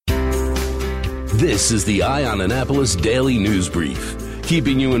This is the Eye on Annapolis Daily News Brief,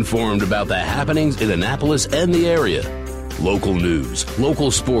 keeping you informed about the happenings in Annapolis and the area. Local news,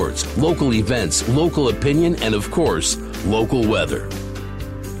 local sports, local events, local opinion, and of course, local weather.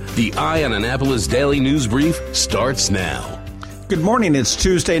 The Eye on Annapolis Daily News Brief starts now. Good morning. It's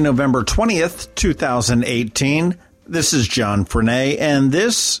Tuesday, November 20th, 2018. This is John Frenaye, and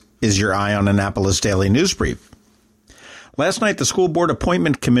this is your Eye on Annapolis Daily News Brief. Last night, the School Board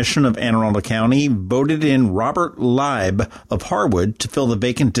Appointment Commission of Anne Arundel County voted in Robert Leib of Harwood to fill the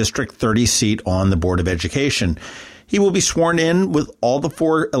vacant District 30 seat on the Board of Education. He will be sworn in with all the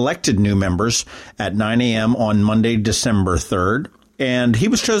 4 elected new members at 9 a.m. on Monday, December 3rd. And he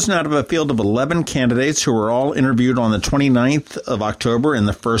was chosen out of a field of 11 candidates who were all interviewed on the 29th of October and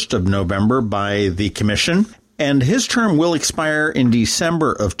the 1st of November by the commission. And his term will expire in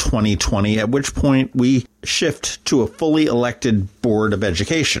December of 2020, at which point we shift to a fully elected Board of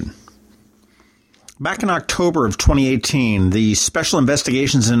Education. Back in October of 2018, the Special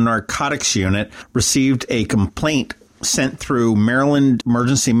Investigations and Narcotics Unit received a complaint sent through Maryland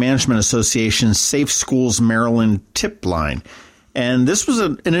Emergency Management Association's Safe Schools Maryland tip line. And this was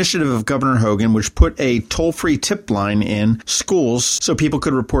an initiative of Governor Hogan, which put a toll-free tip line in schools so people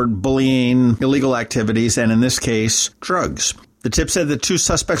could report bullying, illegal activities, and in this case, drugs. The tip said that 2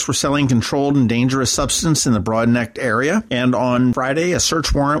 suspects were selling controlled and dangerous substance in the Broadneck area. And on Friday, a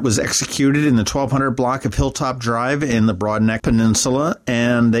search warrant was executed in the 1200 block of Hilltop Drive in the Broadneck Peninsula.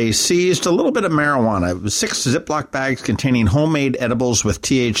 And they seized a little bit of marijuana. It was 6 Ziploc bags containing homemade edibles with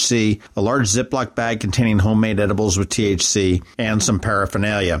THC, a large Ziploc bag containing homemade edibles with THC, and some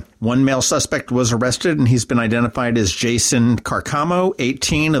paraphernalia. One male suspect was arrested, and he's been identified as Jason Carcamo,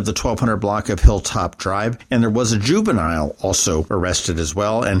 18, of the 1200 block of Hilltop Drive. And there was a juvenile also arrested as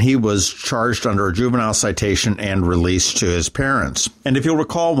well, and he was charged under a juvenile citation and released to his parents. And if you'll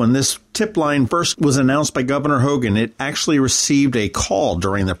recall, when this tip line first was announced by Governor Hogan, it actually received a call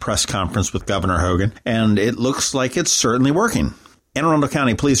during the press conference with Governor Hogan, and it looks like it's certainly working. Anne Arundel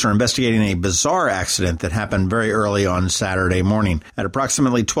County Police are investigating a bizarre accident that happened very early on Saturday morning. At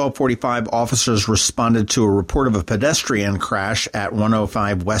approximately 12:45, officers responded to a report of a pedestrian crash at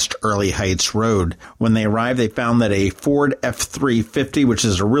 105 West Early Heights Road. When they arrived, they found that a Ford F-350, which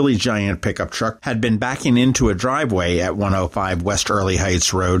is a really giant pickup truck, had been backing into a driveway at 105 West Early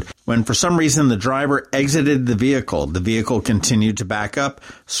Heights Road. When for some reason the driver exited the vehicle continued to back up,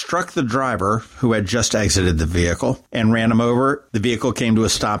 struck the driver, who had just exited the vehicle, and ran him over. The vehicle came to a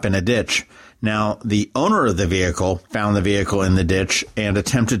stop in a ditch. Now, the owner of the vehicle found the vehicle in the ditch and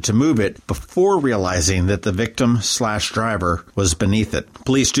attempted to move it before realizing that the victim/driver was beneath it.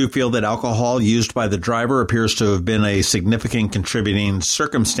 Police do feel that alcohol used by the driver appears to have been a significant contributing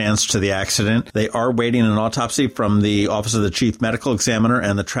circumstance to the accident. They are waiting an autopsy from the Office of the Chief Medical Examiner,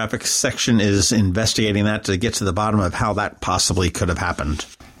 and the traffic section is investigating that to get to the bottom of how that possibly could have happened.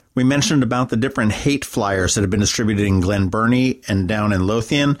 We mentioned about the different hate flyers that have been distributed in Glen Burnie and down in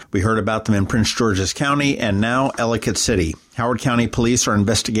Lothian. We heard about them in Prince George's County and now Ellicott City. Howard County Police are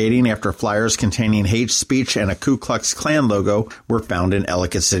investigating after flyers containing hate speech and a Ku Klux Klan logo were found in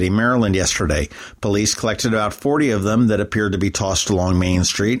Ellicott City, Maryland yesterday. Police collected about 40 of them that appeared to be tossed along Main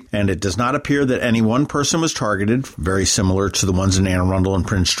Street, and it does not appear that any one person was targeted, very similar to the ones in Anne Arundel and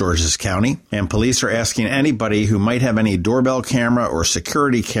Prince George's County. And police are asking anybody who might have any doorbell camera or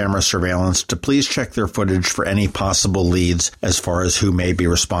security camera surveillance to please check their footage for any possible leads as far as who may be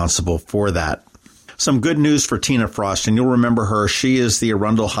responsible for that. Some good news for Tina Frost, and you'll remember her. She is the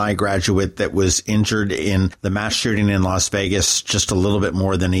Arundel High graduate that was injured in the mass shooting in Las Vegas just a little bit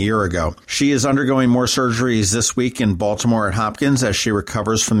more than a year ago. She is undergoing more surgeries this week in Baltimore at Hopkins as she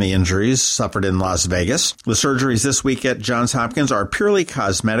recovers from the injuries suffered in Las Vegas. The surgeries this week at Johns Hopkins are purely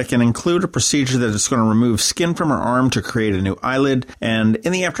cosmetic and include a procedure that is going to remove skin from her arm to create a new eyelid. And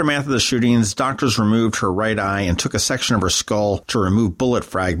in the aftermath of the shootings, doctors removed her right eye and took a section of her skull to remove bullet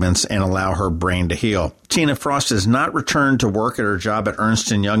fragments and allow her brain to heal. Tina Frost has not returned to work at her job at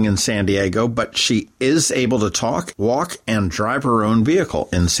Ernst & Young in San Diego, but she is able to talk, walk, and drive her own vehicle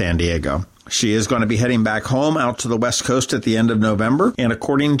in San Diego. She is going to be heading back home out to the West Coast at the end of November, and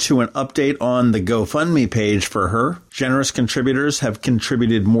according to an update on the GoFundMe page for her, generous contributors have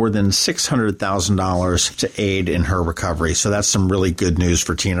contributed more than $600,000 to aid in her recovery. So that's some really good news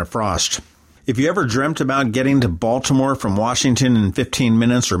for Tina Frost. If you ever dreamt about getting to Baltimore from Washington in 15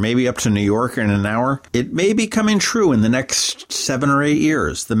 minutes or maybe up to New York in an hour, it may be coming true in the next 7 or 8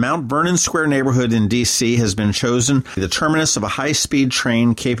 years. The Mount Vernon Square neighborhood in D.C. has been chosen the terminus of a high-speed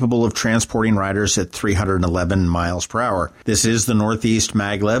train capable of transporting riders at 311 miles per hour. This is the Northeast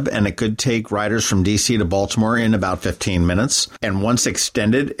Maglev, and it could take riders from D.C. to Baltimore in about 15 minutes. And once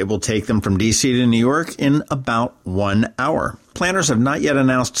extended, it will take them from D.C. to New York in about 1 hour. Planners have not yet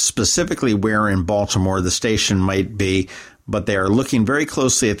announced specifically where in Baltimore the station might be, but they are looking very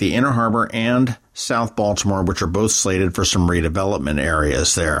closely at the Inner Harbor and South Baltimore, which are both slated for some redevelopment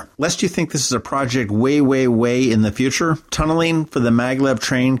areas there. Lest you think this is a project way, way, way in the future, tunneling for the Maglev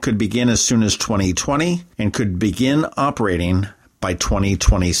train could begin as soon as 2020 and could begin operating by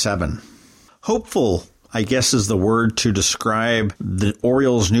 2027. Hopeful, I guess, is the word to describe the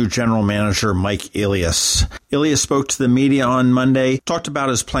Orioles' new general manager, Mike Elias. Elias spoke to the media on Monday, talked about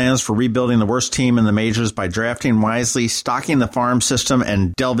his plans for rebuilding the worst team in the majors by drafting wisely, stocking the farm system,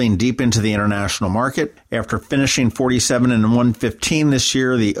 and delving deep into the international market. After finishing 47 and 115 this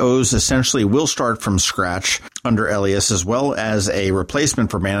year, the O's essentially will start from scratch under Elias, as well as a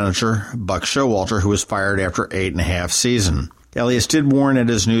replacement for manager Buck Showalter, who was fired after 8.5 seasons. Elias did warn at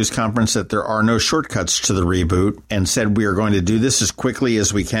his news conference that there are no shortcuts to the reboot and said we are going to do this as quickly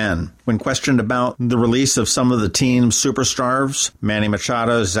as we can. When questioned about the release of some of the team's superstars, Manny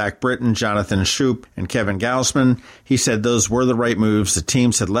Machado, Zach Britton, Jonathan Schoop, and Kevin Gausman, he said those were the right moves. The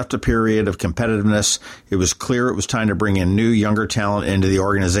teams had left a period of competitiveness. It was clear it was time to bring in new, younger talent into the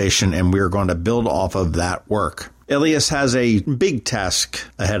organization, and we are going to build off of that work. Elias has a big task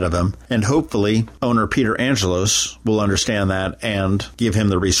ahead of him, and hopefully owner Peter Angelos will understand that and give him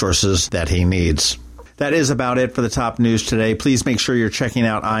the resources that he needs. That is about it for the top news today. Please make sure you're checking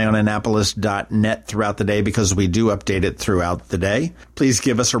out eyeonannapolis.net throughout the day because we do update it throughout the day. Please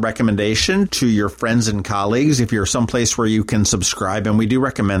give us a recommendation to your friends and colleagues if you're someplace where you can subscribe, and we do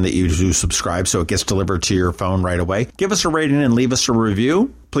recommend that you do subscribe so it gets delivered to your phone right away. Give us a rating and leave us a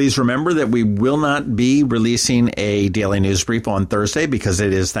review. Please remember that we will not be releasing a daily news brief on Thursday because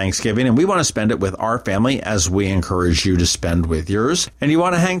it is Thanksgiving, and we want to spend it with our family as we encourage you to spend with yours. And you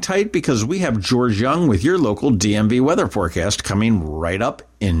want to hang tight because we have George Young with your local DMV weather forecast coming right up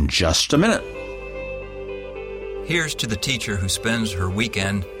in just a minute. Here's to the teacher who spends her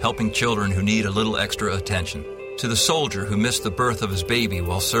weekend helping children who need a little extra attention. To the soldier who missed the birth of his baby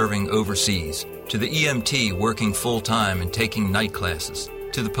while serving overseas. To the EMT working full-time and taking night classes.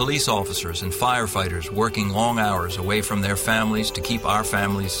 To the police officers and firefighters working long hours away from their families to keep our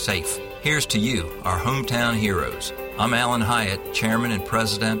families safe. Here's to you, our hometown heroes. I'm Alan Hyatt, Chairman and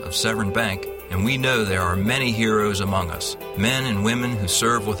President of Severn Bank, and we know there are many heroes among us, men and women who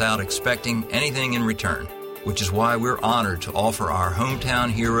serve without expecting anything in return, which is why we're honored to offer our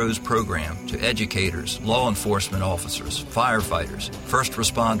Hometown Heroes program to educators, law enforcement officers, firefighters, first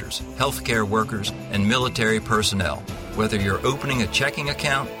responders, healthcare workers, and military personnel. Whether you're opening a checking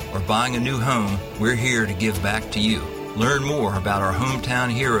account or buying a new home, we're here to give back to you. Learn more about our Hometown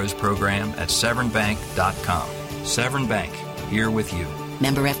Heroes program at severnbank.com. Severn Bank, here with you.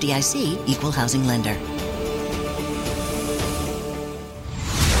 Member FDIC, Equal Housing Lender.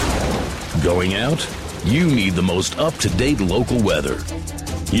 Going out? You need the most up-to-date local weather.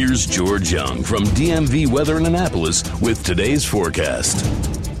 Here's George Young from DMV Weather in Annapolis with today's forecast.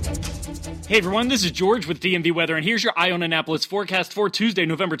 Hey everyone, this is George with DMV Weather, and here's your Eye on Annapolis forecast for Tuesday,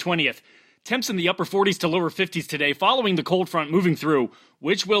 November 20th. Temps in the upper 40s to lower 50s today following the cold front moving through,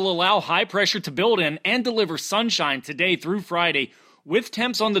 which will allow high pressure to build in and deliver sunshine today through Friday, with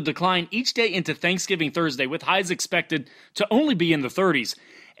temps on the decline each day into Thanksgiving Thursday, with highs expected to only be in the 30s.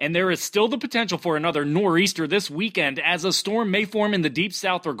 And there is still the potential for another nor'easter this weekend as a storm may form in the deep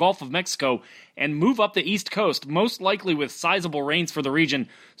south or Gulf of Mexico and move up the east coast, most likely with sizable rains for the region.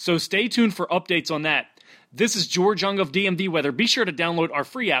 So stay tuned for updates on that. This is George Young of DMV Weather. Be sure to download our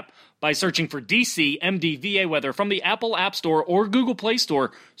free app by searching for DC MDVA Weather from the Apple App Store or Google Play Store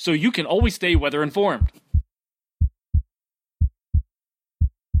so you can always stay weather informed.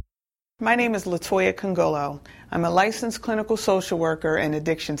 My name is Latoya Congolo. I'm a licensed clinical social worker and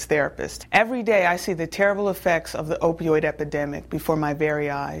addictions therapist. Every day I see the terrible effects of the opioid epidemic before my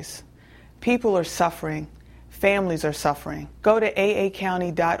very eyes. People are suffering. Families are suffering. Go to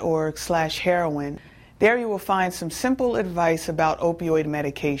aacounty.org/heroin. There you will find some simple advice about opioid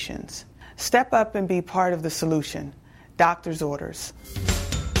medications. Step up and be part of the solution. Doctor's orders.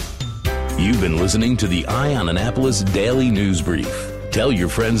 You've been listening to the Eye on Annapolis Daily News Brief. Tell your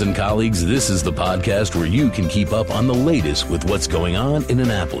friends and colleagues this is the podcast where you can keep up on the latest with what's going on in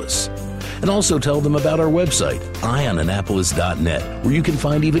Annapolis. And also tell them about our website, eyeonannapolis.net, where you can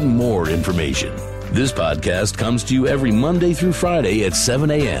find even more information. This podcast comes to you every Monday through Friday at 7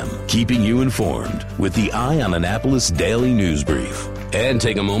 a.m., keeping you informed with the Eye on Annapolis Daily News Brief. And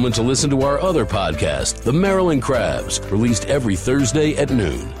take a moment to listen to our other podcast, The Maryland Crabs, released every Thursday at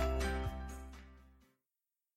noon.